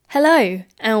Hello,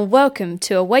 and welcome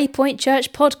to a Waypoint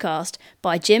Church podcast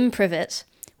by Jim Privet.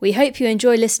 We hope you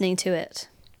enjoy listening to it.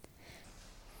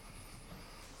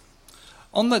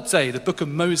 On that day, the book of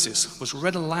Moses was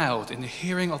read aloud in the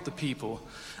hearing of the people,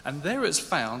 and there is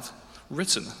found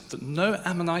written that no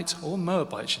Ammonite or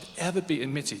Moabite should ever be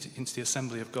admitted into the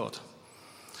assembly of God,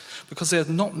 because they had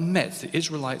not met the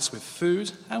Israelites with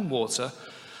food and water,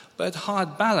 but had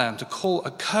hired Balaam to call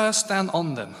a curse down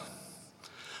on them.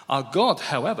 Our God,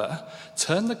 however,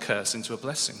 turned the curse into a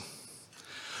blessing.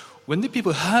 When the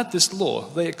people heard this law,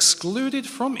 they excluded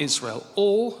from Israel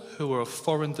all who were of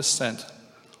foreign descent.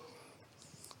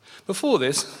 Before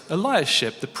this,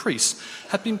 Eliashib, the priest,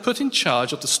 had been put in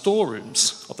charge of the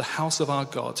storerooms of the house of our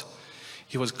God.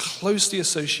 He was closely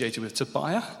associated with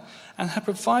Tobiah and had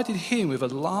provided him with a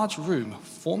large room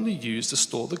formerly used to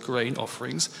store the grain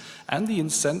offerings and the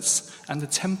incense and the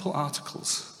temple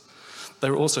articles.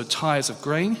 There were also tithes of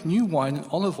grain, new wine, and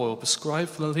olive oil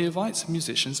prescribed for the Levites,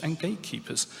 musicians, and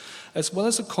gatekeepers, as well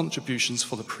as the contributions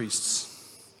for the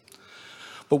priests.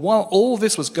 But while all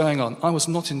this was going on, I was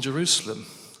not in Jerusalem,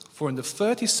 for in the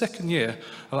 32nd year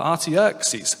of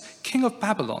Artaxerxes, king of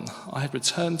Babylon, I had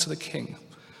returned to the king.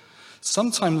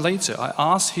 Sometime later, I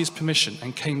asked his permission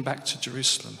and came back to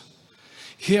Jerusalem.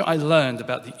 Here I learned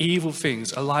about the evil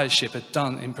things Eliashib had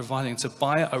done in providing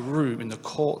Tobiah a room in the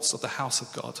courts of the house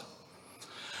of God.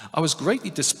 I was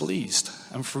greatly displeased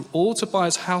and threw all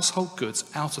Tobiah's household goods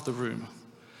out of the room.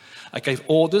 I gave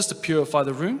orders to purify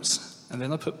the rooms, and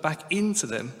then I put back into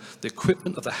them the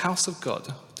equipment of the house of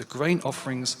God, the grain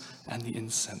offerings, and the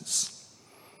incense.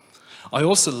 I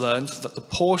also learned that the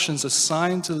portions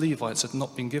assigned to Levites had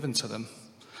not been given to them,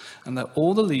 and that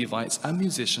all the Levites and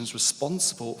musicians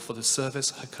responsible for the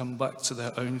service had come back to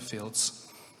their own fields.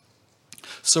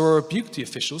 So I rebuked the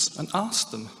officials and asked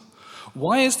them,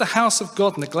 "Why is the house of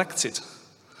God neglected?"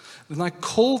 Then I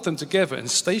called them together and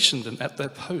stationed them at their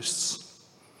posts.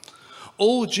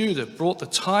 All Judah brought the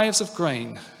tithes of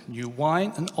grain, new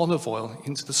wine, and olive oil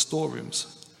into the storerooms.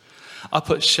 I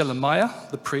put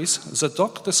Shelemiah the priest,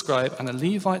 Zadok the scribe, and a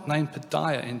Levite named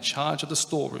Pedaiah in charge of the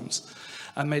storerooms,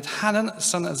 and made Hanan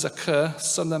son of Zakur,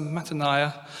 son of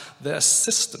Mattaniah, their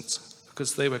assistant,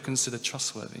 because they were considered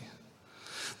trustworthy.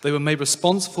 They were made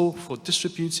responsible for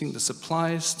distributing the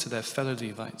supplies to their fellow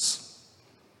Levites.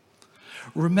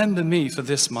 Remember me for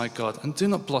this, my God, and do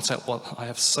not blot out what I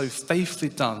have so faithfully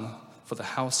done for the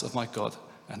house of my God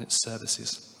and its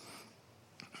services.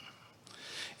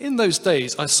 In those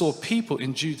days, I saw people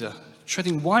in Judah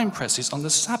treading wine presses on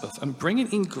the Sabbath and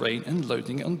bringing in grain and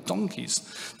loading it on donkeys,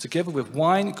 together with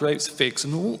wine, grapes, figs,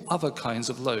 and all other kinds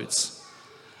of loads.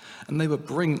 And they would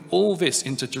bring all this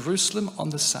into Jerusalem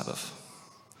on the Sabbath.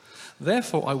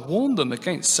 Therefore, I warned them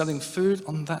against selling food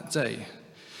on that day.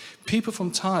 People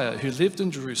from Tyre who lived in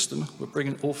Jerusalem were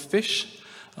bringing all fish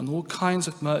and all kinds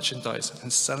of merchandise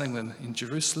and selling them in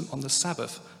Jerusalem on the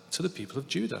Sabbath to the people of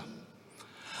Judah.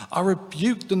 I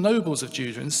rebuked the nobles of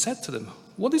Judah and said to them,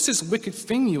 "What is this wicked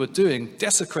thing you are doing,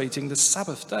 desecrating the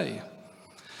Sabbath day?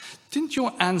 Didn't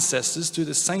your ancestors do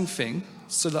the same thing,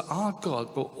 so that our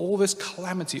God brought all this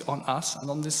calamity on us and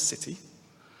on this city?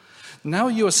 Now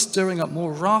you are stirring up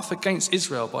more wrath against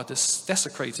Israel by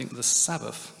desecrating the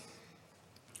Sabbath."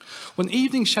 When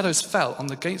evening shadows fell on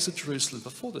the gates of Jerusalem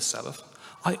before the Sabbath,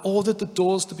 I ordered the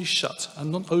doors to be shut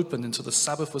and not opened until the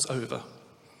Sabbath was over.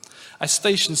 I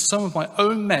stationed some of my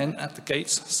own men at the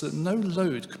gates so that no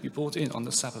load could be brought in on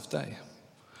the Sabbath day.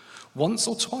 Once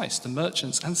or twice, the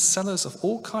merchants and sellers of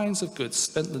all kinds of goods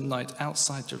spent the night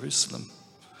outside Jerusalem.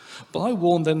 But I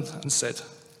warned them and said,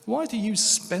 "Why do you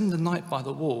spend the night by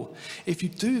the wall? If you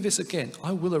do this again,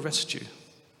 I will arrest you."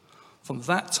 From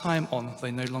that time on,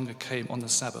 they no longer came on the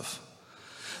Sabbath.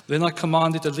 Then I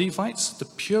commanded the Levites to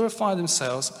purify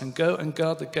themselves and go and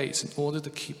guard the gates in order to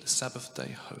keep the Sabbath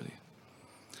day holy.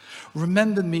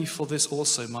 Remember me for this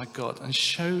also, my God, and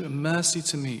show mercy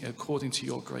to me according to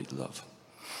your great love.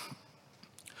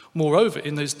 Moreover,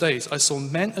 in those days I saw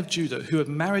men of Judah who had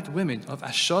married women of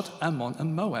Ashdod, Ammon,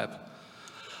 and Moab.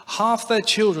 Half their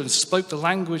children spoke the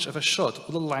language of Ashdod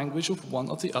or the language of one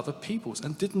of the other peoples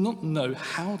and did not know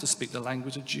how to speak the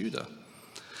language of Judah.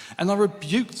 And I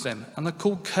rebuked them and I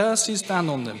called curses down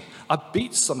on them. I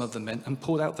beat some of the men and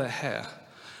pulled out their hair.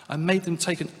 I made them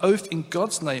take an oath in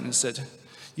God's name and said,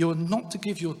 "You are not to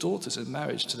give your daughters in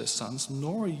marriage to their sons,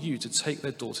 nor are you to take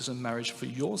their daughters in marriage for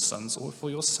your sons or for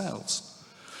yourselves.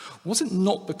 Was it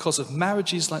not because of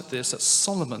marriages like this that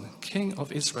Solomon, king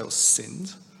of Israel,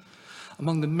 sinned?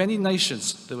 Among the many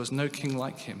nations, there was no king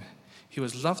like him. He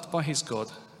was loved by his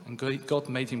God, and God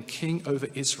made him king over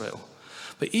Israel.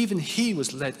 But even he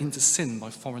was led into sin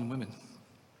by foreign women.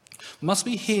 Must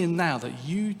we hear now that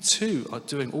you too are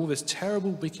doing all this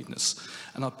terrible wickedness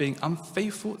and are being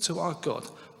unfaithful to our God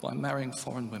by marrying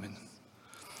foreign women?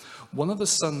 One of the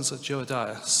sons of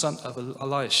Joadiah, son of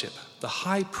Eliashib, the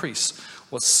high priest,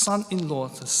 was son-in-law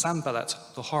to Sanballat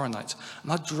the Horonite,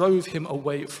 and I drove him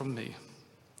away from me.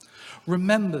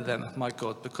 Remember them, my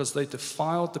God, because they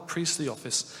defiled the priestly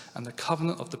office and the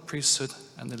covenant of the priesthood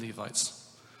and the Levites.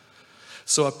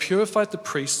 So I purified the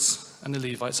priests and the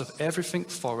Levites of everything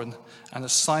foreign and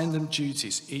assigned them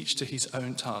duties, each to his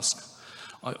own task.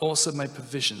 I also made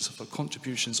provisions for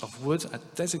contributions of wood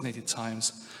at designated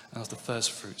times and of the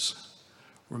first fruits.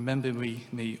 Remember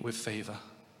me with favor,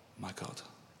 my God.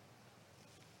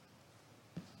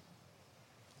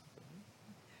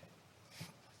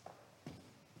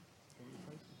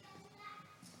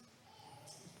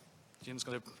 Jim's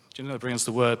going to bring us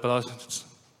the word, but I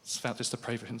just felt just to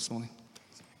pray for him this morning.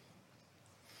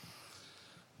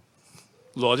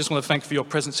 Lord, I just want to thank you for your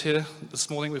presence here this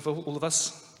morning with all of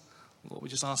us. Lord, we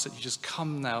just ask that you just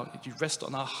come now, you rest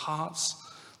on our hearts.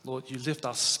 Lord, you lift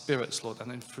our spirits, Lord, and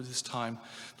then through this time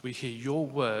we hear your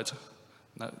word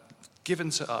given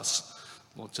to us,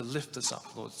 Lord, to lift us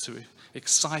up, Lord, to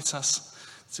excite us,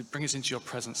 to bring us into your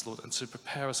presence, Lord, and to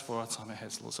prepare us for our time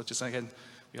ahead, Lord. So just again,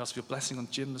 we ask for your blessing on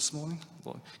Jim this morning.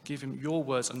 Lord, give him your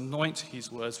words, anoint his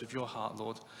words with your heart,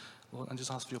 Lord, and just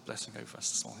ask for your blessing over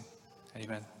us this morning.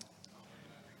 Amen.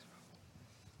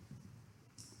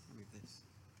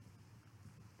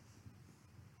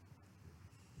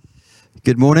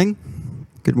 Good morning.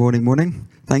 Good morning.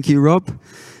 Thank you, Rob.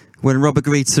 When Rob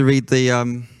agreed to read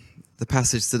the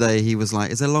passage today, he was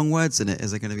like, is there long words in it? Is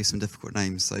there going to be some difficult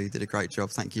names? So you did a great job.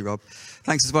 Thank you, Rob.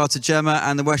 Thanks as well to Gemma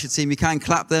and the worship team. You can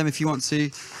clap them if you want to.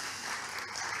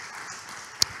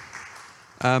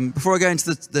 Before I go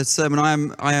into the sermon,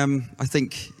 I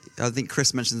think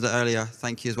Chris mentioned it earlier.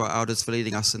 Thank you as well, elders, for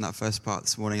leading us in that first part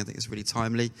this morning. I think it's really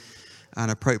timely and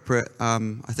appropriate. I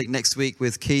think next week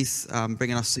with Keith,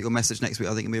 bringing us your message next week,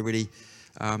 I think it'll be a really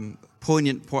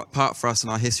poignant part for us in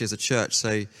our history as a church.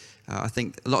 So I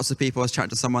think lots of people, I was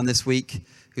chatting to someone this week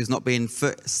who's not been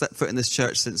set foot in this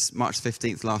church since March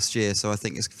 15th last year. So I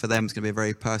think for them, it's going to be a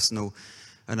very personal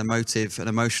and emotive and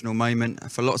emotional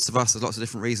moment. For lots of us, there's lots of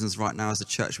different reasons right now as a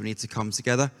church we need to come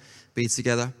together, be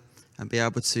together, and be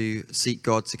able to seek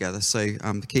God together. So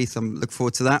Keith, I'm looking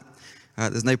forward to that.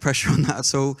 There's no pressure on that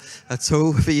at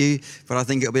all for you, but I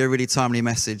think it'll be a really timely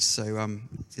message. So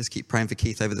just keep praying for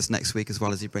Keith over this next week as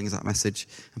well as he brings that message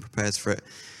and prepares for it.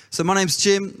 So my name's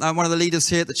Jim. I'm one of the leaders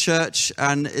here at the church,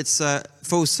 and it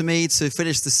falls to me to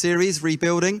finish the series,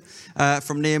 Rebuilding,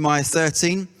 from Nehemiah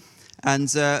 13.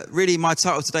 And really my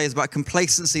title today is about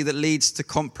complacency that leads to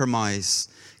compromise.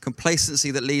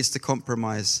 Complacency that leads to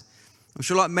compromise. I'm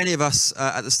sure like many of us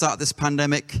at the start of this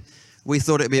pandemic, we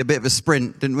thought it'd be a bit of a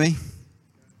sprint, didn't we?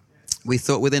 We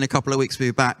thought within a couple of weeks we'd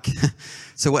be back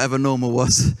to whatever normal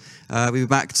was. We'd be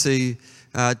back to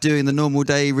doing the normal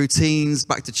day routines,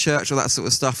 back to church, all that sort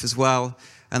of stuff as well.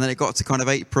 And then it got to kind of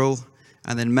April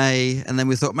and then May. And then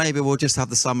we thought maybe we'll just have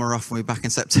the summer off and we'll be back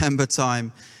in September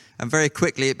time. And very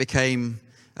quickly it became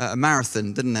a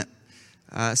marathon, didn't it?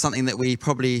 Something that we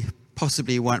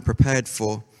possibly weren't prepared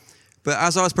for. But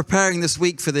as I was preparing this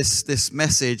week for this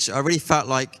message, I really felt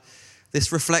like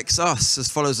this reflects us as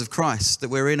followers of Christ, that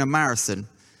we're in a marathon.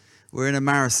 We're in a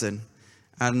marathon.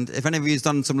 And if any of you has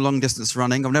done some long distance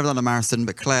running, I've never done a marathon,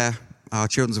 but Claire, our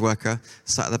children's worker,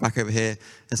 sat at the back over here,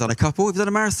 has done a couple. Have you done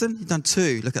a marathon? You've done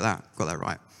 2. Look at that. Got that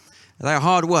right. They are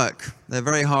hard work. They're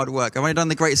very hard work. I've only done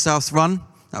the Great South Run.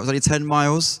 That was only 10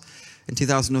 miles in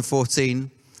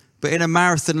 2014. But in a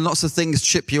marathon, lots of things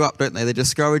chip you up, don't they? They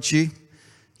discourage you.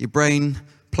 Your brain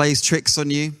plays tricks on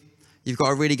you. You've got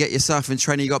to really get yourself in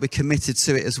training. You've got to be committed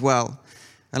to it as well.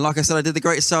 And like I said, I did the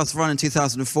Great South Run in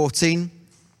 2014.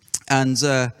 And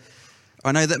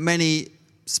I know that many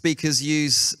speakers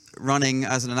use running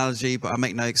as an analogy, but I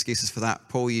make no excuses for that.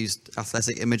 Paul used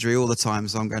athletic imagery all the time,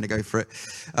 so I'm going to go for it.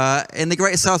 In the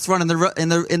Great South Run, in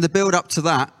the build up to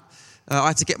that, I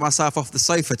had to get myself off the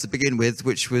sofa to begin with,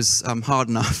 which was hard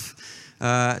enough.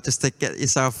 Just to get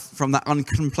yourself from that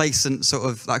complacent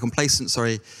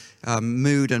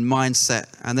mood and mindset.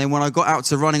 And then when I got out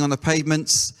to running on the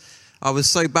pavements, I was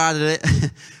so bad at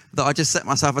it that I just set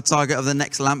myself a target of the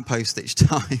next lamppost each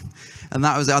time. And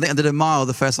that was it. I think I did a mile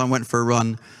the first time I went for a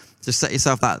run. Just set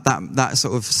yourself that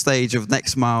sort of stage of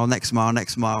next mile.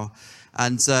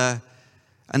 And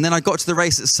then I got to the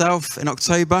race itself in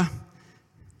October.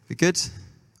 We good?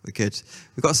 We're good.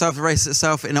 We got ourselves the race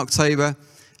itself in October.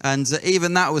 And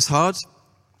even that was hard.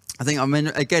 I think,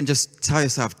 again, just tell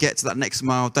yourself, get to that next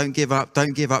mile. Don't give up.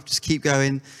 Just keep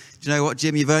going. Do you know what,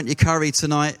 Jim, you've earned your curry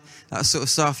tonight, that sort of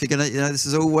stuff. You're going to, this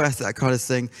is all worth that kind of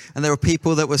thing. And there were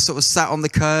people that were sort of sat on the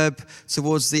curb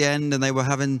towards the end, and they were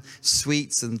having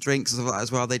sweets and drinks and stuff like that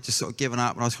as well. They'd just sort of given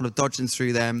up, and I was kind of dodging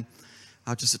through them.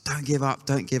 I just said, don't give up,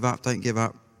 don't give up, don't give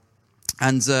up.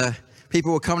 And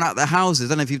people were coming out of their houses. I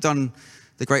don't know if you've done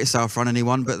the Great South Run,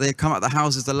 anyone, but they'd come out of the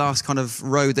houses, the last kind of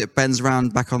road that bends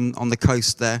around back on the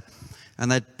coast there.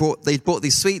 And they'd brought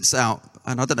these sweets out.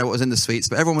 And I don't know what was in the sweets,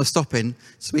 but everyone was stopping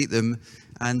to eat them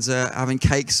and having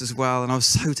cakes as well. And I was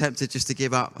so tempted just to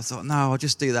give up. I thought, no, I'll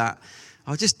just do that.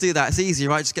 It's easy,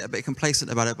 right? Just get a bit complacent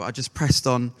about it. But I just pressed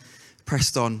on,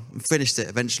 and finished it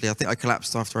eventually. I think I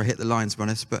collapsed after I hit the line, to be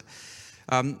honest. But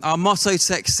our motto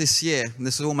text this year, and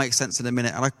this will all make sense in a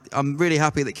minute, and I'm really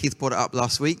happy that Keith brought it up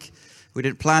last week. We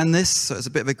didn't plan this, so it's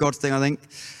a bit of a God thing, I think,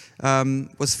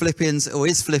 is Philippians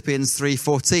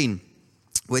 3:14.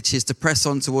 Which is to press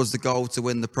on towards the goal to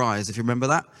win the prize. If you remember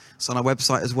that, it's on our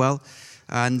website as well.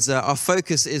 And our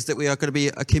focus is that we are going to be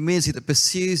a community that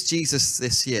pursues Jesus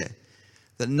this year,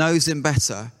 that knows him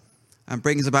better and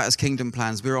brings about his kingdom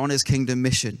plans. We're on his kingdom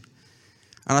mission.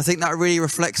 And I think that really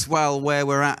reflects well where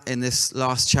we're at in this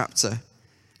last chapter.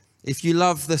 If you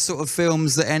love the sort of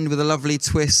films that end with a lovely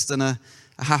twist and a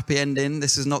happy ending,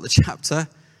 this is not the chapter.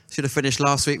 Should have finished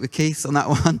last week with Keith on that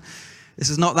one. This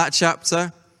is not that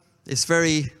chapter. It's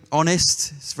very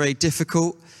honest. It's very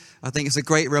difficult. I think it's a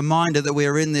great reminder that we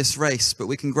are in this race, but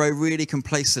we can grow really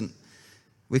complacent.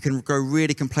 We can grow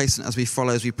really complacent as we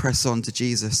follow, as we press on to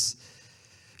Jesus.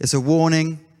 It's a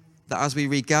warning that as we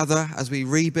regather, as we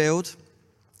rebuild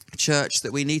church,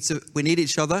 that we need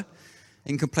each other.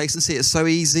 In complacency, it's so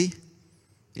easy.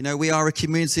 We are a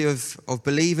community of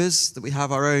believers, that we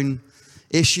have our own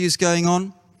issues going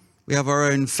on. We have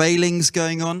our own failings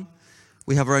going on.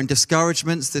 We have our own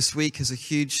discouragements. This week is a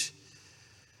huge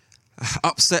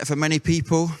upset for many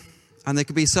people. And there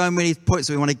could be so many points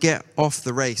that we want to get off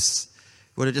the race.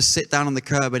 We want to just sit down on the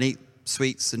curb and eat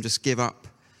sweets and just give up.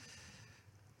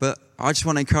 But I just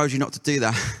want to encourage you not to do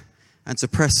that and to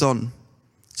press on.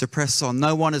 To press on.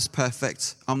 No one is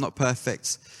perfect. I'm not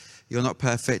perfect. You're not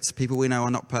perfect. People we know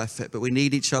are not perfect. But we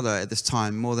need each other at this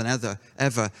time more than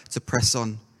ever to press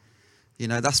on.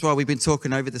 That's why we've been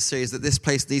talking over the series that this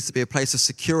place needs to be a place of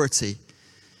security,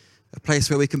 a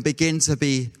place where we can begin to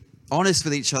be honest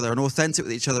with each other and authentic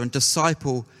with each other and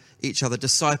disciple each other,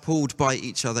 discipled by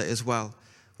each other as well.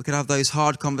 We can have those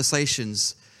hard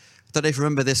conversations. I don't know if you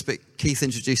remember this, but Keith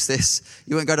introduced this.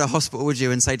 You wouldn't go to a hospital, would you,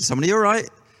 and say to someone, "Are you all right?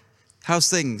 How's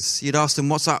things?" You'd ask them,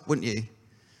 "What's up?" wouldn't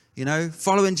you?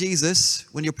 Following Jesus,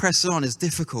 when you're pressing on, is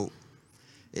difficult.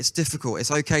 It's difficult.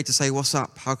 It's okay to say, "What's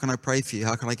up? How can I pray for you?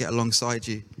 How can I get alongside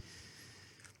you?"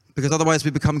 Because otherwise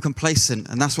we become complacent.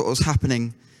 And that's what was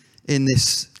happening in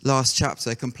this last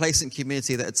chapter. A complacent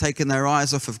community that had taken their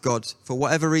eyes off of God for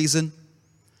whatever reason.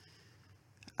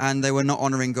 And they were not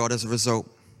honoring God as a result.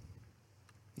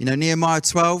 Nehemiah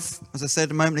 12, as I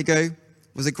said a moment ago,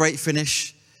 was a great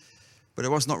finish. But it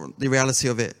was not the reality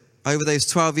of it. Over those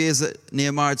 12 years that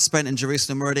Nehemiah had spent in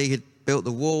Jerusalem already, he'd built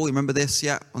the wall. You remember this?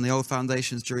 Yeah, on the old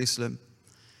foundations, Jerusalem.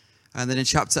 And then in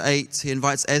chapter 8, he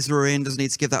invites Ezra in. Doesn't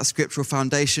need to give that scriptural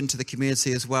foundation to the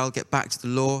community as well. Get back to the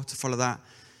law to follow that.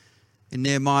 In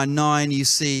Nehemiah 9, you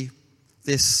see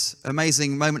this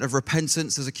amazing moment of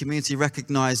repentance as a community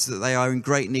recognized that they are in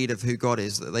great need of who God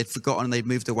is, that they'd forgotten and they'd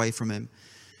moved away from him.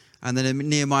 And then in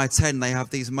Nehemiah 10, they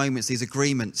have these moments, these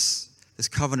agreements, this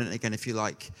covenant again, if you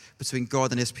like, between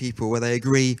God and his people, where they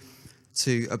agree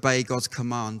to obey God's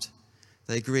command.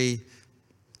 They agree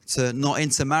to not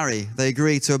intermarry. They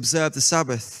agree to observe the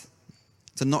Sabbath,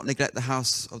 to not neglect the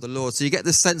house of the Lord. So you get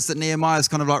this sense that Nehemiah is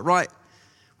kind of like, right,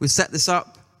 we've set this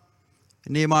up.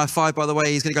 In Nehemiah 5, by the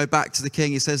way, he's going to go back to the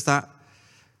king. He says that,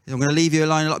 I'm going to leave you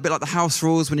alone, a bit like the house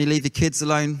rules when you leave your kids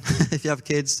alone, if you have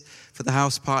kids, for the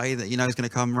house party that you know is going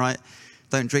to come, right?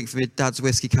 Don't drink from your dad's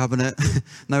whiskey cabinet.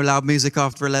 No loud music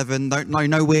after 11. No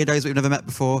weirdos that we've never met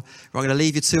before. We're going to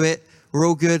leave you to it. We're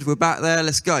all good. We're back there.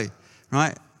 Let's go.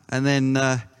 Right? And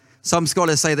then some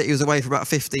scholars say that he was away for about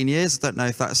 15 years. I don't know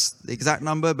if that's the exact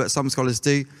number, but some scholars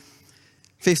do.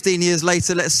 15 years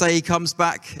later, let's say he comes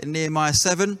back in Nehemiah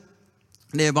 13,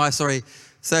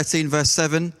 verse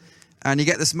 7. And you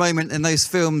get this moment in those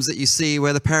films that you see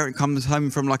where the parent comes home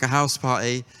from like a house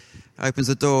party, opens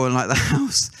the door and like the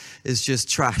house is just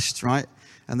trashed, right?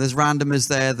 And there's randomers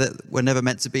there that were never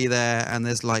meant to be there. And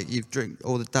there's like, you drink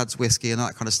all the dad's whiskey and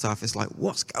that kind of stuff. It's like,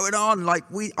 what's going on? Like,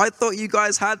 I thought you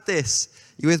guys had this.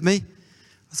 You with me?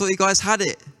 I thought you guys had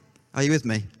it. Are you with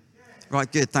me?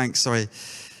 Right, good, thanks, sorry.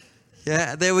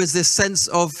 Yeah, there was this sense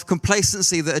of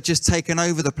complacency that had just taken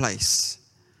over the place.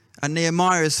 And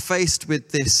Nehemiah is faced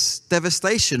with this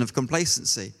devastation of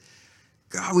complacency.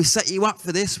 God, we set you up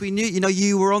for this. We knew,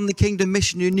 you were on the kingdom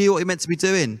mission. You knew what you meant to be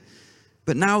doing.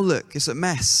 But now look, it's a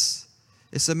mess.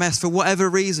 It's a mess for whatever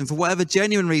reason, for whatever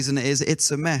genuine reason it is,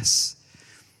 it's a mess.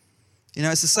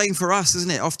 It's the same for us,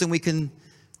 isn't it? Often we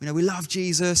we love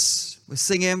Jesus. We're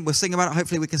singing about it.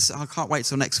 Hopefully I can't wait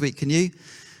till next week. Can you?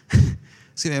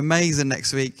 It's going to be amazing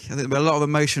next week. I think there'll be a lot of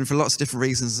emotion for lots of different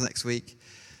reasons next week.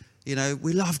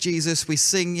 We love Jesus. We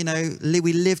sing,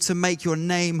 we live to make your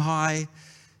name high.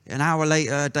 An hour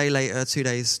later, a day later, 2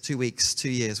 days, 2 weeks, 2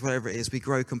 years, whatever it is, we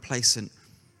grow complacent.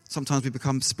 Sometimes we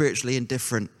become spiritually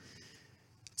indifferent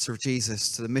to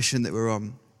Jesus, to the mission that we're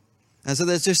on. And so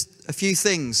there's just a few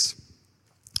things.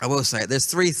 I will say it. There's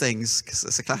 3 things, because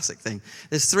it's a classic thing.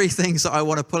 There's 3 things that I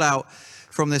want to pull out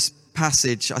from this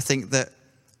passage, I think, that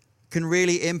can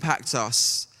really impact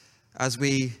us as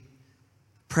we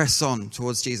press on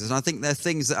towards Jesus. And I think they're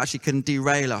things that actually can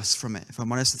derail us from it. If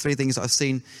I'm honest, the 3 things that I've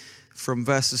seen from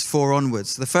verses 4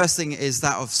 onwards. The first thing is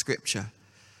that of Scripture.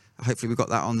 Hopefully we've got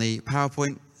that on the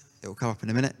PowerPoint. It will come up in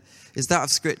a minute. Is that of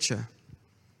Scripture.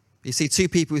 You see 2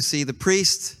 people. You see the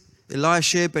priest,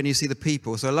 Eliashib, and you see the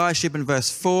people. So Eliashib in verse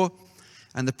 4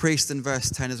 and the priest in verse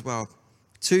 10 as well.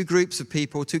 2 groups of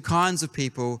people, 2 kinds of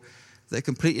people that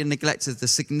completely neglected the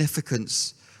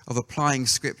significance of applying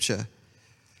Scripture.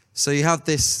 So you have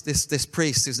this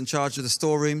priest who's in charge of the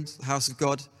storerooms, the house of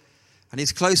God, and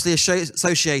he's closely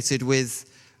associated with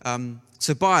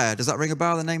Tobiah. Does that ring a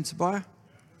bell, the name Tobiah?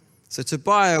 So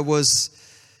Tobiah was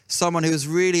someone who was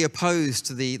really opposed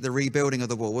to the rebuilding of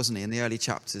the wall, wasn't he, in the early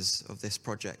chapters of this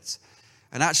project.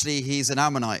 And actually, he's an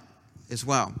Ammonite as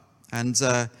well. And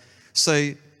so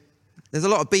there's a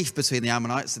lot of beef between the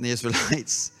Ammonites and the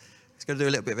Israelites. It's going to do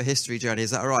a little bit of a history journey.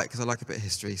 Is that all right? Because I like a bit of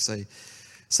history.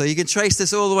 So you can trace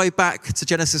this all the way back to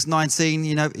Genesis 19.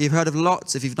 You've heard of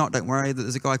Lot. If you've not, don't worry.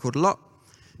 There's a guy called Lot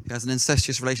who has an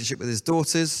incestuous relationship with his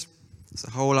daughters. It's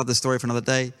a whole other story for another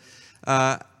day.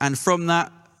 And from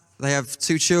that, they have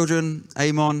 2 children,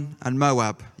 Ammon and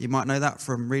Moab. You might know that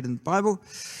from reading the Bible.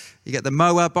 You get the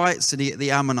Moabites and you get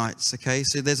the Ammonites, okay?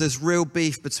 So there's this real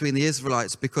beef between the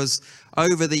Israelites because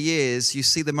over the years, you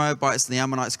see the Moabites and the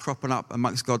Ammonites cropping up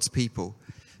amongst God's people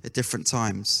at different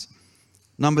times.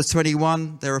 Numbers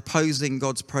 21, they're opposing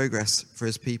God's progress for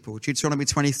his people. Deuteronomy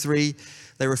 23,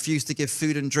 they refused to give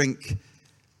food and drink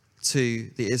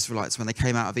to the Israelites when they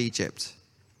came out of Egypt.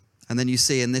 And then you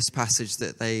see in this passage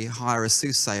that they hire a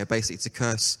soothsayer basically to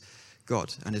curse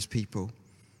God and his people.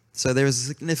 So there is a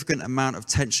significant amount of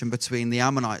tension between the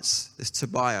Ammonites, this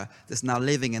Tobiah, that's now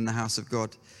living in the house of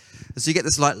God. And so you get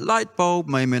this light bulb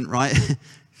moment, right? You've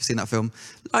seen that film.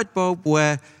 Light bulb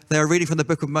where they are reading from the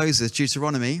book of Moses,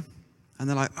 Deuteronomy, and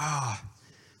they're like,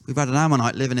 we've had an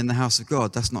Ammonite living in the house of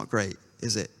God. That's not great,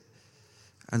 is it?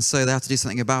 And so they have to do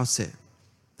something about it.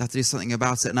 They have to do something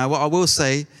about it. Now, what I will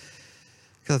say,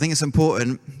 because I think it's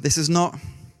important, this is not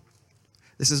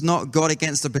God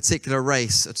against a particular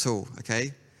race at all,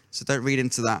 okay? So don't read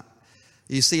into that.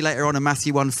 You see later on in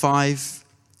Matthew 1:5,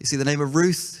 you see the name of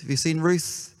Ruth. Have you seen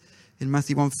Ruth in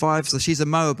Matthew 1:5? So she's a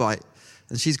Moabite,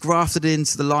 and she's grafted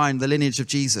into the lineage of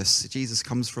Jesus. Jesus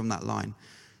comes from that line.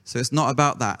 So it's not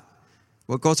about that.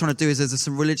 What God's trying to do is there's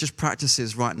some religious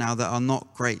practices right now that are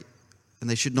not great, and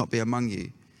they should not be among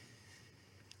you.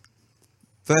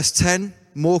 Verse 10,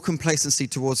 more complacency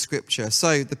towards Scripture.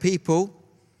 So the people,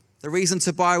 the reason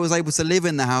Tobiah was able to live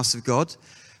in the house of God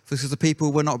was because the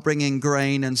people were not bringing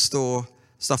grain and store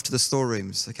stuff to the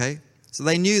storerooms, okay? So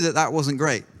they knew that wasn't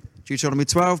great. Deuteronomy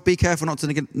 12, be careful not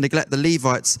to neglect the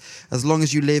Levites as long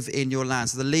as you live in your land.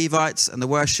 So the Levites and the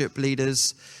worship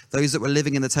leaders, those that were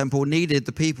living in the temple, needed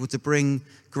the people to bring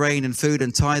grain and food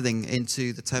and tithing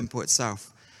into the temple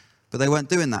itself. But they weren't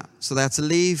doing that. So they had to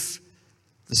leave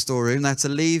the storeroom, they had to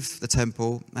leave the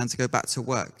temple and to go back to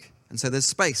work. And so there's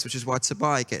space, which is why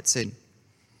Tobiah gets in.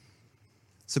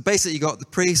 So basically you got the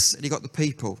priests and you got the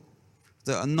people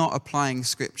that are not applying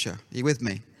Scripture. Are you with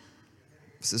me?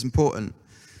 This is important.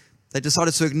 They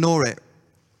decided to ignore it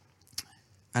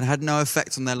and had no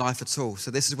effect on their life at all.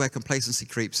 So this is where complacency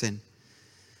creeps in.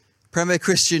 Premier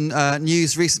Christian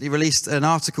News recently released an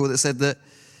article that said that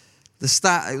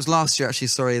it was last year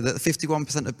actually, that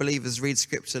 51% of believers read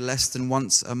Scripture less than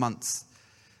once a month.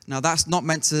 Now I'm not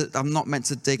meant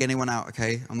to dig anyone out,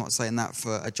 okay? I'm not saying that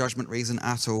for a judgment reason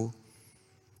at all.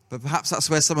 But perhaps that's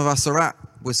where some of us are at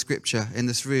with Scripture in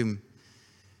this room.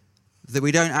 That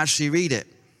we don't actually read it.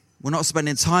 We're not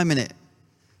spending time in it.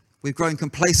 We've grown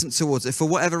complacent towards it for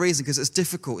whatever reason, because it's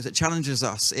difficult, it challenges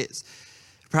us.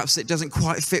 Perhaps it doesn't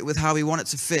quite fit with how we want it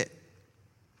to fit.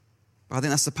 But I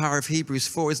think that's the power of Hebrews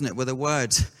 4, isn't it? Where the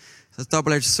word, those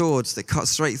double-edged swords that cut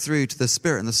straight through to the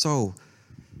spirit and the soul,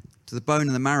 to the bone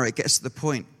and the marrow. It gets to the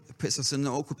point. It puts us in an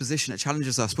awkward position. It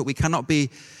challenges us. But we cannot be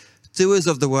doers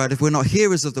of the word if we're not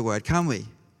hearers of the word, can we?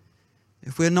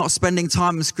 If we're not spending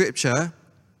time in Scripture,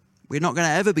 we're not going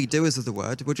to ever be doers of the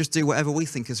word. We'll just do whatever we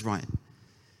think is right.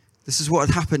 This is what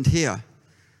had happened here.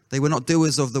 They were not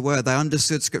doers of the word. They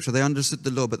understood Scripture. They understood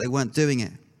the law, but they weren't doing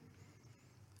it.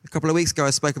 A couple of weeks ago,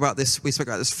 we spoke about this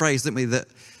phrase, didn't we? That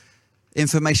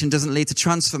information doesn't lead to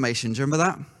transformation. Do you remember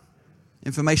that?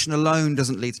 Information alone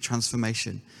doesn't lead to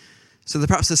transformation. So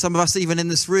perhaps there's some of us even in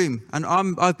this room, and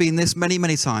I've been this many,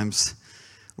 many times,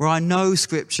 where I know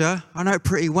Scripture, I know it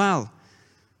pretty well,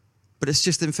 but it's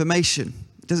just information.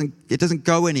 It doesn't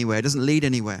go anywhere. It doesn't lead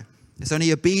anywhere. It's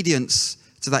only obedience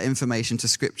to that information, to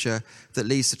Scripture, that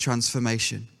leads to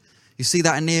transformation. You see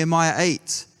that in Nehemiah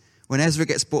 8, when Ezra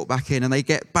gets brought back in and they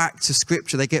get back to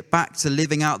Scripture, they get back to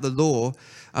living out the law,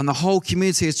 and the whole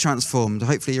community is transformed.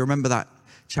 Hopefully you remember that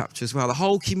chapter as well. The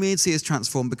whole community is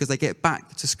transformed because they get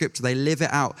back to Scripture. They live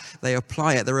it out. They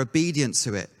apply it. They're obedient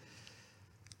to it.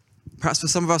 Perhaps for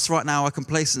some of us right now, our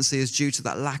complacency is due to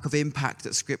that lack of impact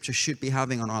that Scripture should be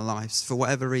having on our lives for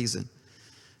whatever reason.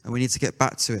 And we need to get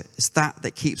back to it. It's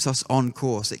that keeps us on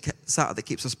course. It's that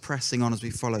keeps us pressing on as we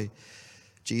follow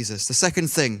Jesus. The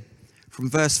second thing, from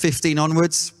verse 15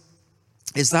 onwards,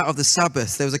 is that of the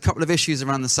Sabbath. There was a couple of issues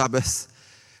around the Sabbath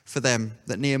for them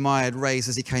that Nehemiah had raised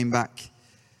as he came back.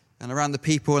 And around the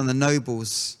people and the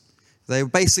nobles, they were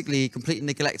basically completely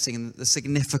neglecting the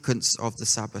significance of the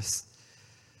Sabbath.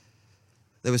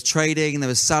 There was trading, there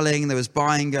was selling, there was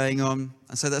buying going on.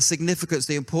 And so that significance,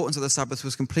 the importance of the Sabbath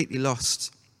was completely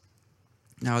lost.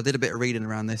 Now, I did a bit of reading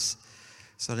around this,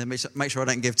 so I didn't make sure I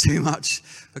don't give too much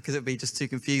because it would be just too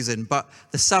confusing. But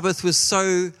the Sabbath was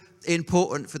so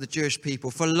important for the Jewish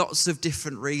people for lots of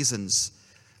different reasons.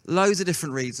 Loads of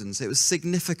different reasons. It was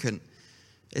significant.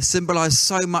 It symbolized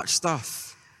so much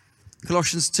stuff.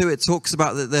 Colossians 2, it talks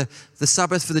about that the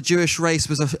Sabbath for the Jewish race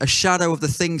was a shadow of the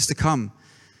things to come.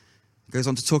 It goes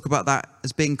on to talk about that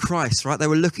as being Christ, right? They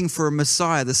were looking for a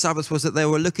Messiah. The Sabbath was that they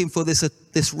were looking for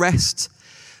this rest.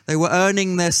 They were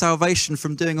earning their salvation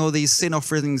from doing all these sin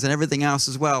offerings and everything else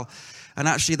as well. And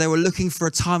actually they were looking for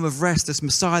a time of rest, this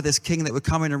Messiah, this King that would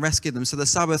come in and rescue them. So the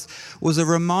Sabbath was a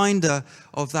reminder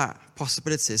of that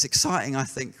possibility. It's exciting, I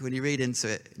think, when you read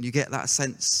into it and you get that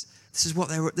sense. This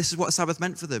is what Sabbath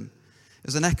meant for them. It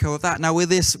was an echo of that. Now we're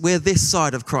this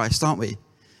side of Christ, aren't we?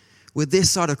 We're this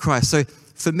side of Christ. So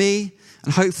for me,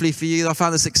 and hopefully for you, I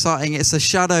found this exciting. It's a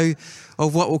shadow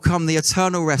of what will come, the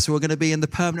eternal rest. We're going to be in the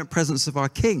permanent presence of our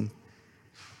King.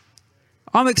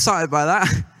 I'm excited by that.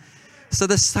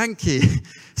 Thank you.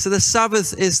 So the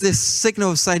Sabbath is this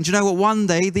signal of saying, do you know what? One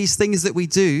day, these things that we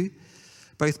do,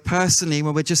 both personally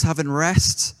when we're just having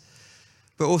rest,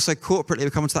 but also corporately,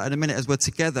 we'll come to that in a minute as we're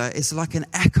together, it's like an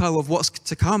echo of what's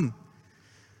to come.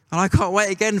 And I can't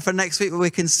wait again for next week where we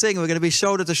can sing. We're going to be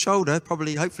shoulder to shoulder,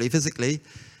 probably, hopefully, physically.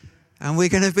 And we're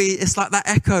going to be, it's like that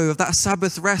echo of that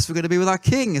Sabbath rest. We're going to be with our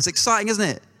King. It's exciting, isn't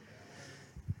it?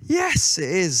 Yes, it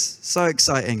is. So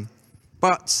exciting.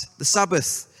 But the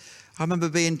Sabbath, I remember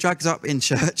being dragged up in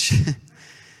church,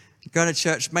 going to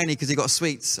church mainly because he got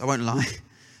sweets, I won't lie.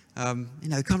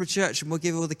 Come to church and we'll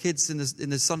give all the kids in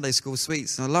the Sunday school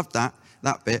sweets. And I loved that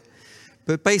bit.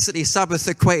 But basically, Sabbath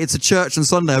equated to church on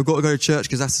Sunday. I've got to go to church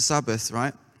because that's the Sabbath,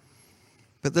 right?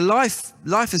 But the life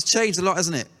has changed a lot,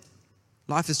 hasn't it?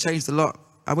 Life has changed a lot.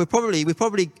 And we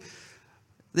probably,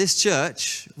 this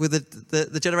church, with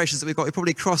the generations that we've got, we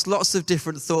probably crossed lots of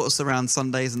different thoughts around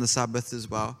Sundays and the Sabbath as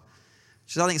well.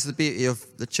 Which I think is the beauty of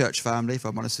the church family, if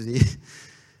I'm honest with you.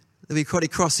 That we probably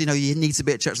cross, you need to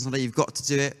be at church on Sunday, you've got to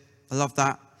do it. I love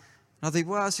that. And I think,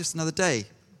 well, it's just another day.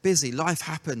 Busy, life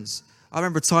happens. I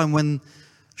remember a time when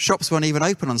shops weren't even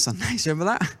open on Sundays. You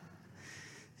remember that?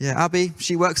 Yeah, Abby,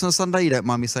 she works on a Sunday. You don't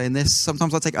mind me saying this.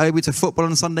 Sometimes I take Obi to football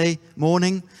on a Sunday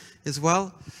morning as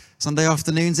well. Sunday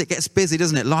afternoons, it gets busy,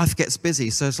 doesn't it? Life gets busy.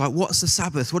 So it's like, what's the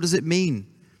Sabbath? What does it mean?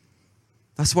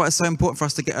 That's why it's so important for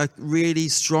us to get a really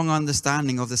strong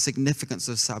understanding of the significance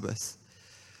of Sabbath.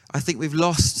 I think we've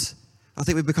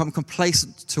become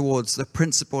complacent towards the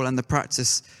principle and the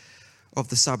practice of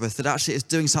the Sabbath, that actually is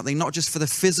doing something not just for the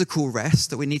physical rest,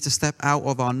 that we need to step out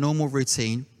of our normal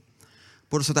routine,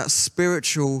 but also that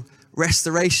spiritual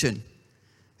restoration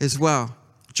as well.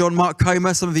 John Mark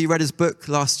Comer, some of you read his book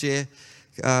last year,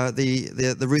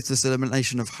 the Ruthless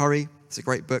Elimination of Hurry. It's a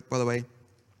great book, by the way.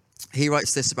 He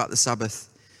writes this about the Sabbath.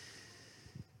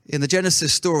 In the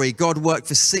Genesis story, God worked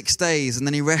for 6 days and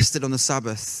then he rested on the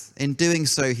Sabbath. In doing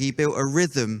so, he built a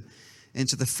rhythm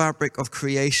into the fabric of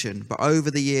creation. But over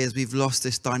the years, we've lost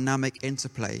this dynamic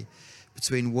interplay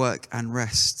between work and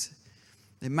rest.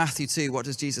 In Matthew 2, what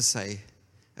does Jesus say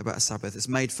about Sabbath? It's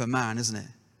made for man, isn't it?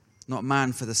 not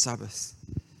man for the Sabbath.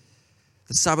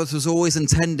 The Sabbath was always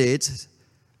intended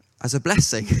as a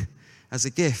blessing, as a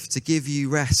gift, to give you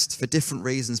rest for different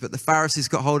reasons. But the Pharisees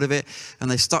got hold of it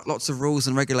and they stuck lots of rules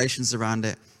and regulations around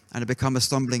it, and it became a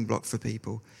stumbling block for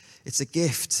people. It's a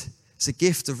gift. It's a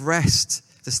gift of rest,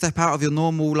 to step out of your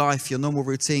normal life, your normal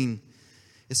routine.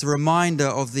 It's a reminder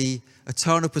of the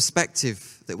eternal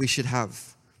perspective that we should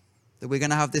have, that we're going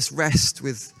to have this rest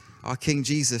with our King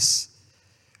Jesus.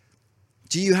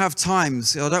 Do you have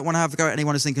times, I don't want to have a go at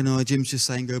anyone who's thinking, oh, Jim's just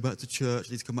saying go back to church,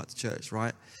 you need to come back to church,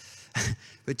 right?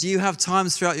 But do you have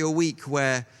times throughout your week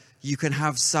where you can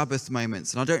have Sabbath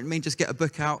moments? And I don't mean just get a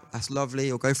book out, that's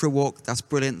lovely, or go for a walk, that's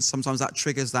brilliant. Sometimes that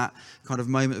triggers that kind of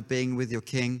moment of being with your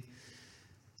King.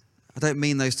 I don't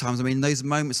mean those times, I mean those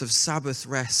moments of Sabbath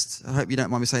rest. I hope you don't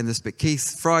mind me saying this, but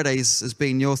Keith, Fridays has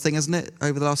been your thing, hasn't it,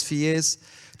 over the last few years?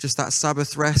 Just that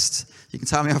Sabbath rest. You can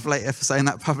tell me off later for saying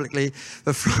that publicly,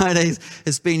 but Fridays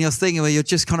has been your thing where you're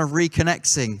just kind of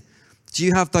reconnecting. Do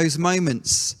you have those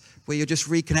moments where you're just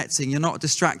reconnecting? You're not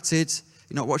distracted,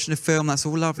 you're not watching a film, that's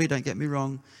all lovely, don't get me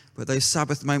wrong, but those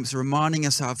Sabbath moments are reminding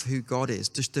us of who God is,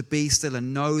 just to be still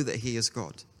and know that he is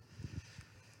God.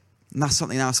 And that's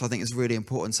something else I think is really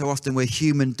important. So often we're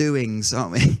human doings,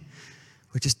 aren't we?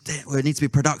 We need to be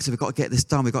productive. We've got to get this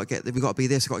done. We've got to be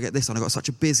this. We've got to get this done. I've got such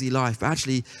a busy life. But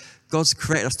actually, God's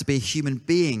created us to be human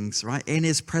beings, right? In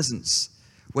his presence,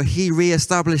 where he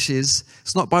reestablishes.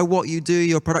 It's not by what you do,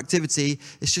 your productivity.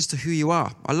 It's just to who you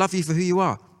are. I love you for who you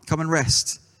are. Come and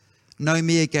rest. Know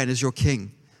me again as your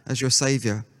King, as your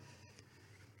Savior.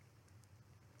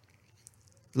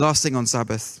 Last thing on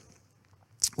Sabbath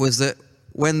was that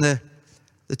when the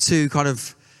two kind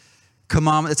of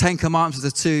commandments, the 10 commandments,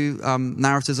 the two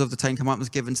narratives of the 10 commandments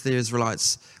given to the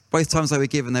Israelites, both times they were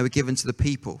given to the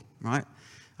people, right?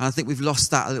 And I think we've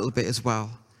lost that a little bit as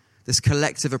well, this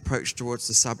collective approach towards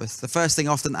the Sabbath. The first thing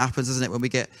often that happens, isn't it, when we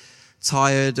get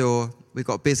tired or we've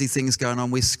got busy things going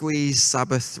on, we squeeze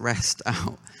Sabbath rest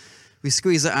out. We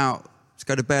squeeze it out. Just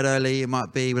go to bed early, it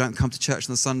might be. We don't come to church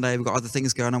on the Sunday. We've got other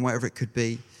things going on, whatever it could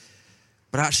be.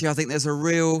 But actually, I think there's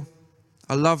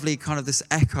a lovely kind of this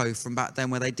echo from back then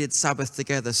where they did Sabbath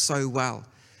together so well.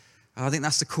 And I think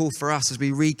that's the call for us as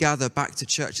we regather back to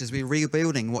church, as we're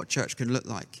rebuilding what church can look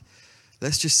like.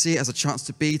 Let's just see it as a chance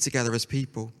to be together as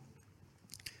people.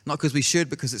 Not because we should,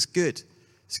 because it's good.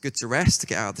 It's good to rest, to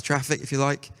get out of the traffic, if you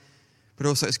like. But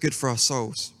also it's good for our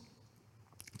souls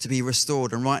to be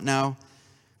restored. And right now,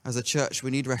 as a church,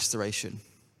 we need restoration.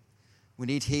 We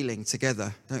need healing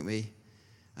together, don't we?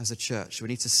 As a church, we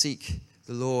need to seek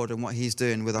the Lord and what he's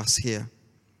doing with us here.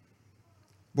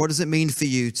 What does it mean for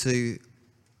you to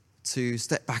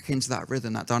step back into that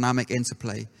rhythm, that dynamic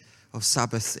interplay of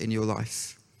Sabbath in your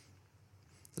life?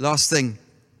 The last thing,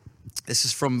 this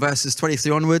is from verses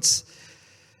 23 onwards,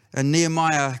 and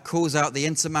Nehemiah calls out the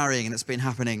intermarrying that's been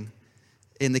happening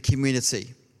in the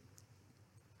community.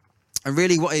 And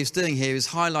really what he's doing here is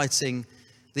highlighting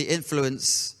the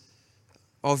influence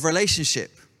of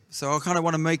relationship. So I kind of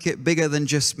want to make it bigger than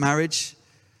just marriage.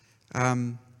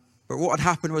 But what had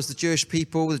happened was the Jewish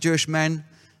people, the Jewish men,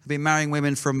 have been marrying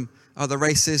women from other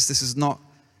races. This is not,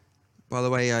 by the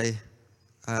way,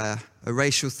 a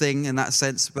racial thing in that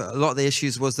sense. But a lot of the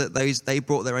issues was that they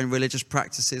brought their own religious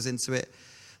practices into it,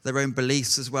 their own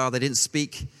beliefs as well. They didn't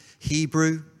speak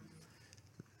Hebrew,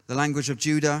 the language of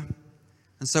Judah.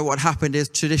 And so what happened is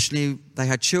traditionally they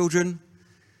had children,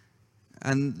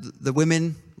 and the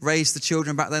women raised the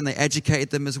children back then. They educated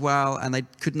them as well, and they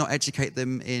could not educate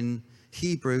them in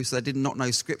Hebrew, so they did not know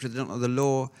scripture, they did not know the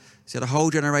law. So you had a whole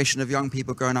generation of young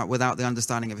people growing up without the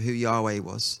understanding of who Yahweh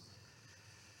was.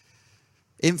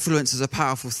 Influence is a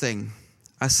powerful thing.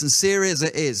 As sincere as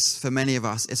it is for many of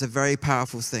us, it's a very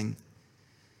powerful thing.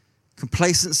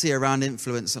 Complacency around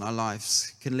influence in our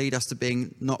lives can lead us to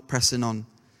being not pressing on.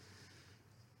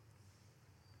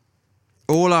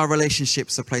 All our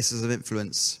relationships are places of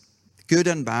influence, good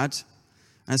and bad,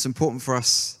 and it's important for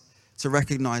us to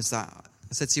recognize that.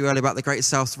 I said to you earlier about the Great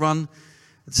South Run.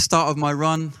 At the start of my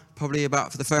run, probably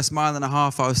about for the first mile and a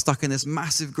half, I was stuck in this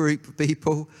massive group of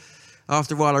people.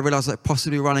 After a while, I realized that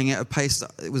possibly running at a pace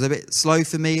that it was a bit slow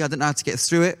for me. I didn't know how to get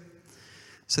through it.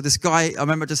 So this guy, I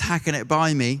remember just hacking it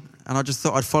by me, and I just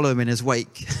thought I'd follow him in his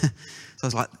wake. So I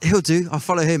was like, he'll do, I'll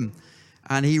follow him.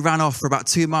 And he ran off for about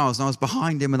 2 miles, and I was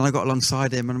behind him, and I got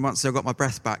alongside him. And once I got my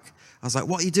breath back, I was like,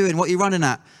 what are you doing? What are you running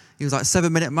at? He was like,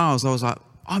 7-minute miles. I was like,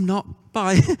 I'm not,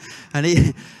 bye. And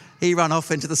he ran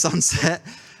off into the sunset.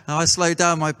 And I slowed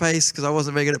down my pace because I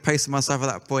wasn't very good at pacing myself at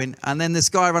that point. And then this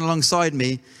guy ran alongside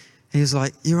me. He was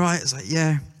like, you right? I was like,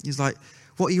 yeah. He was like,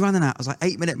 what are you running at? I was like,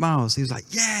 8-minute miles. He was like,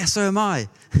 yeah, so am I.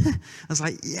 I was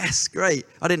like, yes, great.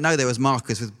 I didn't know there was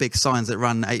markers with big signs that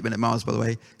run 8-minute miles, by the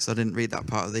way, so I didn't read that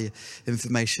part of the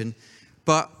information.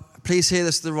 But please hear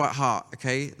this to the right heart,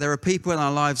 okay? There are people in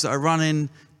our lives that are running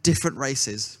different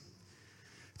races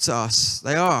to us.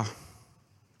 They are.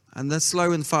 And the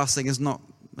slow and fast thing is not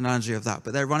an analogy of that,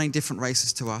 but they're running different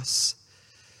races to us.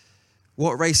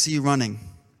 What race are you running?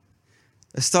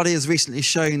 A study has recently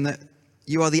shown that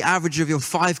you are the average of your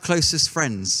 5 closest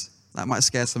friends. That might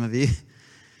scare some of you.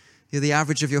 You're the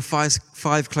average of your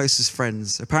five closest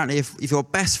friends. Apparently, if your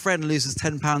best friend loses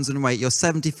 10 pounds in weight, you're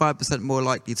 75% more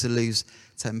likely to lose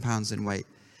 10 pounds in weight.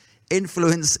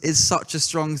 Influence is such a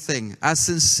strong thing. As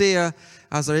sincere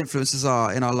as our influences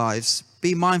are in our lives,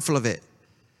 be mindful of it,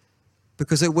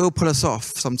 because it will pull us off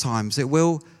sometimes. It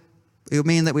will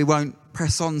mean that we won't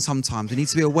press on sometimes. We need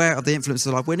to be aware of the influence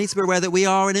of life. We need to be aware that we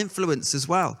are an influence as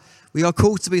well. We are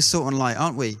called to be salt and light,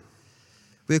 aren't we?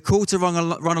 We're called to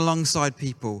run alongside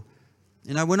people.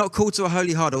 You know, we're not called to a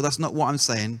holy huddle. That's not what I'm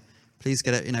saying. Please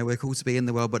get it. You know, we're called to be in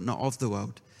the world, but not of the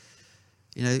world.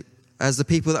 You know, as the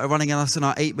people that are running us in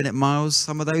our 8-minute miles,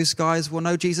 some of those guys will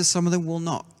know Jesus, some of them will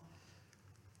not.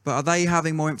 But are they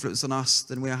having more influence on us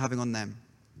than we are having on them?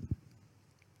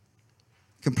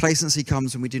 Complacency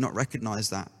comes when we do not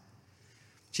recognize that.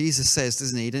 Jesus says,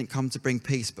 doesn't he? He didn't come to bring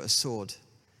peace, but a sword.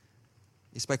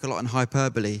 He spoke a lot in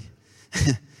hyperbole,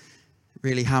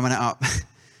 really hamming it up.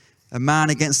 A man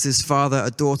against his father, a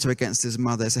daughter against his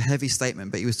mother. It's a heavy statement,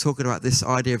 but he was talking about this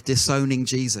idea of disowning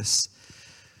Jesus.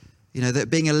 You know, that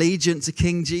being allegiant to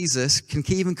King Jesus can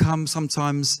even come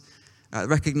sometimes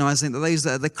recognizing that those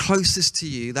that are the closest to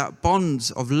you, that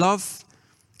bond of love,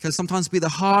 can sometimes be the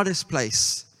hardest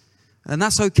place. And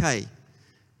that's okay.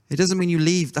 It doesn't mean you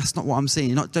leave. That's not what I'm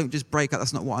saying. Don't just break up.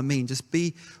 That's not what I mean. Just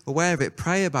be aware of it.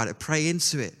 Pray about it. Pray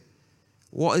into it.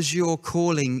 What is your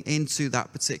calling into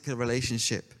that particular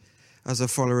relationship as a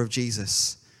follower of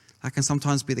Jesus? That can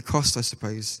sometimes be the cost, I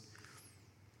suppose.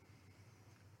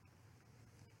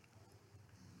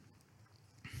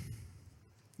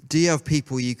 Do you have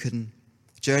people you can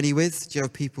journey with? Do you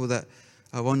have people that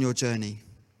are on your journey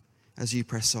as you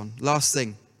press on? Last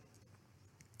thing.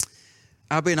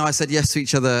 Abby and I said yes to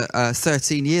each other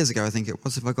 13 years ago, I think it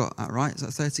was, if I got that right. Is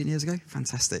that 13 years ago?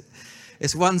 Fantastic.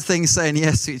 It's one thing saying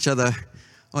yes to each other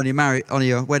on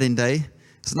your wedding day.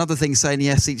 It's another thing saying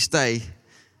yes each day.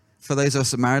 For those of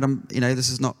us who are married, this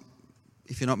is not,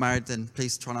 if you're not married, then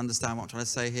please try and understand what I'm trying to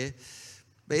say here.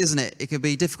 But isn't it? It can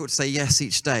be difficult to say yes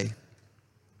each day.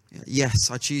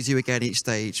 Yes, I choose you again each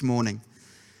day, each morning.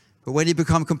 But when you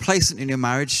become complacent in your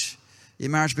marriage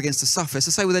begins to suffer. It's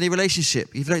the same with any relationship.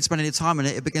 If you don't spend any time in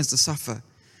it, it begins to suffer.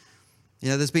 You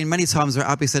know, there's been many times where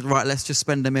Abby said, right, let's just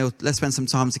spend some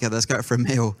time together. Let's go out for a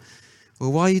meal.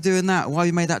 Well, why are you doing that? Why have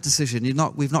you made that decision?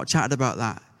 We've not chatted about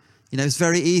that. You know, it's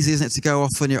very easy, isn't it, to go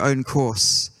off on your own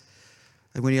course.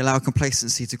 And when you allow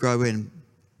complacency to grow in.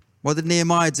 What did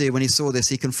Nehemiah do when he saw this?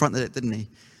 He confronted it, didn't he?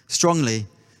 Strongly.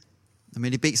 I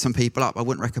mean, he beat some people up. I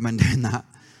wouldn't recommend doing that.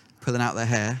 Pulling out their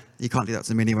hair. You can't do that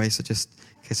to me anyway, so just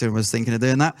in case anyone was thinking of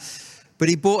doing that. But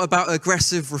he brought about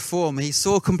aggressive reform. He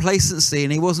saw complacency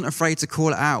and he wasn't afraid to call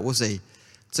it out, was he?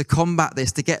 To combat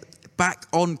this, to get back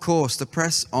on course, to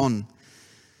press on.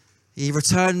 He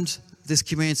returned this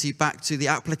community back to the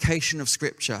application of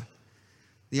Scripture,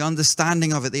 the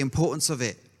understanding of it, the importance of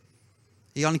it.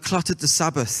 He uncluttered the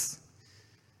Sabbath.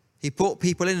 He brought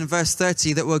people in verse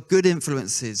 30 that were good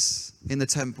influences in the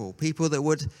temple, people that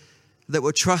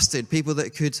were trusted, people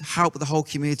that could help the whole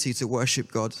community to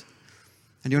worship God.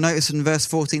 And you'll notice in verse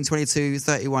 14, 22,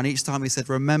 31, each time he said,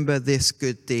 remember this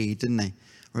good deed, didn't he?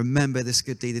 Remember this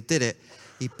good deed. He did it.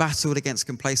 He battled against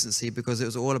complacency because it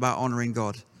was all about honoring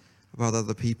God above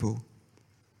other people.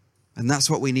 And that's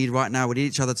what we need right now. We need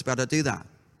each other to be able to do that.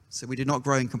 So we do not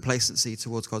grow in complacency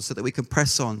towards God, so that we can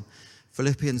press on.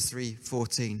 Philippians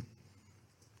 3:14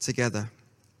 together.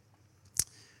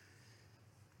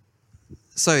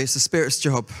 So it's the Spirit's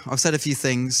job. I've said a few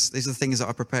things. These are the things that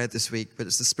I prepared this week, but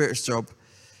it's the Spirit's job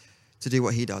to do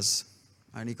what he does.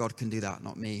 Only God can do that,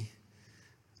 not me.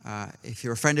 If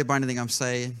you're offended by anything I'm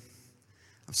saying,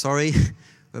 I'm sorry,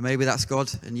 but maybe that's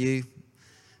God and you.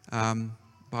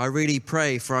 But I really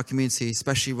pray for our community,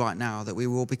 especially right now, that we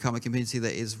will become a community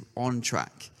that is on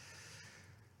track,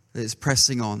 that is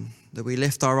pressing on, that we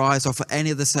lift our eyes off of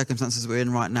any of the circumstances we're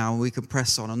in right now and we can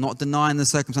press on. I'm not denying the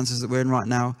circumstances that we're in right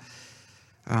now.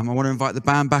 I want to invite the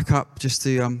band back up just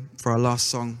to for our last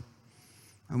song.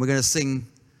 And we're going to sing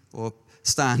or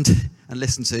stand and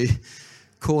listen to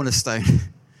Cornerstone.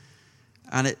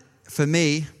 And for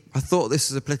me, I thought this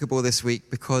was applicable this week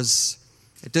because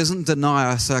it doesn't deny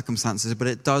our circumstances, but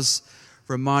it does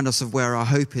remind us of where our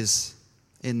hope is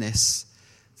in this.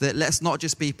 That let's not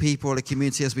just be people, a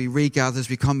community, as we regather, as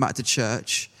we come back to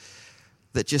church,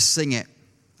 that just sing it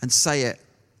and say it,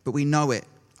 but we know it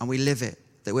and we live it,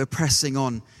 that we're pressing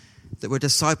on, that we're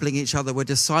discipling each other, we're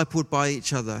discipled by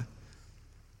each other,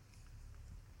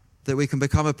 that we can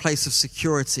become a place of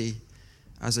security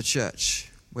as a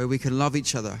church, where we can love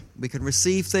each other, we can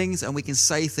receive things and we can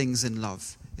say things in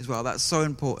love as well. That's so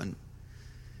important.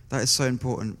 That is so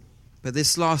important. But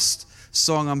this last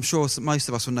song, I'm sure most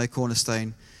of us will know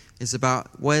Cornerstone, is about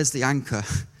where's the anchor?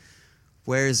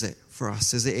 Where is it for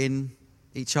us? Is it in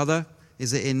each other?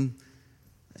 Is it in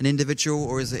an individual,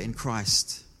 or is it in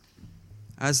Christ?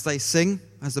 As they sing,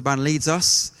 as the band leads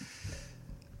us,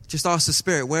 just ask the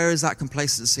Spirit, where is that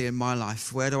complacency in my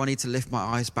life? Where do I need to lift my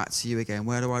eyes back to you again?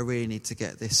 Where do I really need to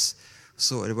get this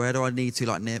sorted? Where do I need to,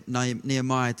 like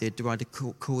Nehemiah did, do I need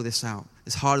to call this out?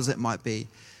 As hard as it might be,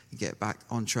 and get back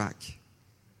on track.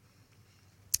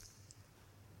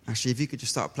 Actually, if you could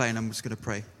just start playing, I'm just going to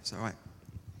pray. Is that all right?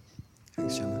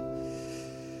 Thanks, Gemma.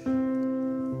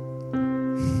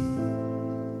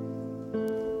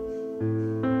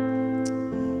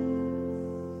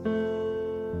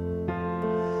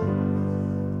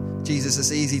 Jesus,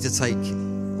 it's easy to take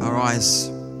our eyes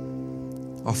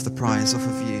off the prize, off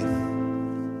of you.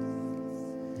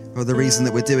 Well, the reason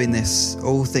that we're doing this,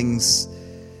 all things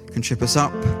can trip us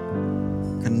up,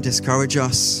 can discourage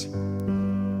us.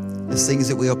 There's things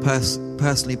that we are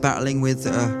personally battling with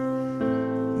that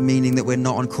are meaning that we're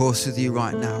not on course with you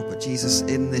right now. But Jesus,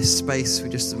 in this space, we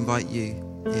just invite you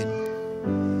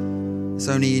in. It's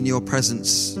only in your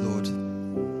presence, Lord,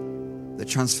 that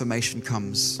transformation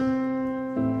comes.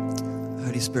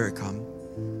 Holy Spirit, come.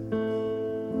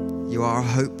 You are our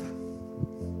hope.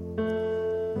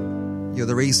 You're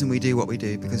the reason we do what we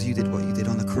do, because you did what you did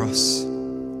on the cross.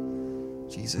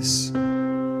 Jesus,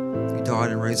 you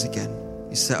died and rose again.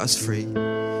 You set us free.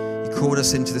 You called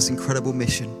us into this incredible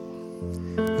mission.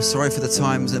 We're sorry for the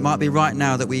times. It might be right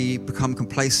now that we become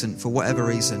complacent for whatever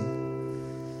reason.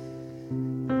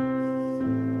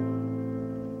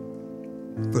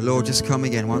 But Lord, just come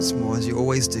again once more, as you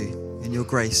always do, in your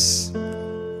grace,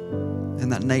 in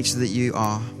that nature that you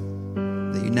are,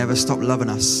 that you never stop loving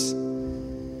us,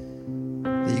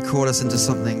 that you call us into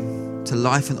something, to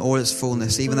life in all its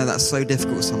fullness, even though that's so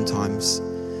difficult sometimes.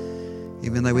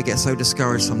 Even though we get so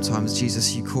discouraged sometimes,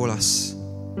 Jesus, you call us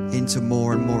into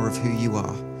more and more of who you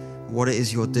are, what it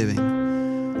is you're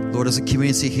doing. Lord, as a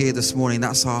community here this morning,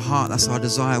 that's our heart, that's our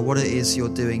desire, what it is you're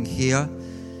doing here.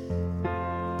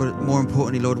 But more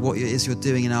importantly, Lord, what it is you're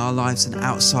doing in our lives and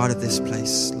outside of this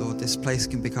place. Lord, this place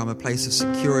can become a place of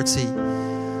security,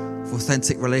 of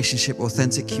authentic relationship,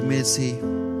 authentic community.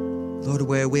 Lord,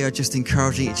 where we are just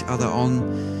encouraging each other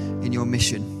on in your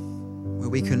mission, where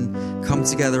we can come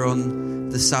together on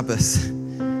the Sabbath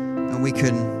and we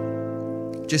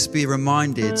can just be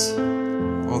reminded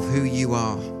of who you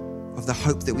are, of the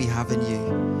hope that we have in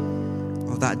you,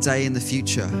 of that day in the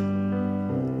future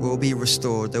we'll be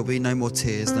restored. There'll be no more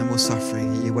tears, no more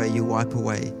suffering, where you wipe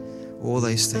away all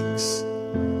those things.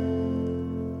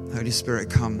 Holy Spirit,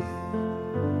 come.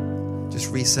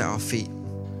 Just reset our feet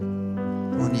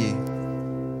on you.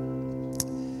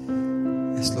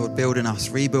 Yes, Lord, build in us,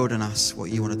 rebuild in us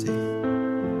what you want to do.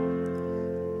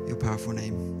 Your powerful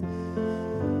name.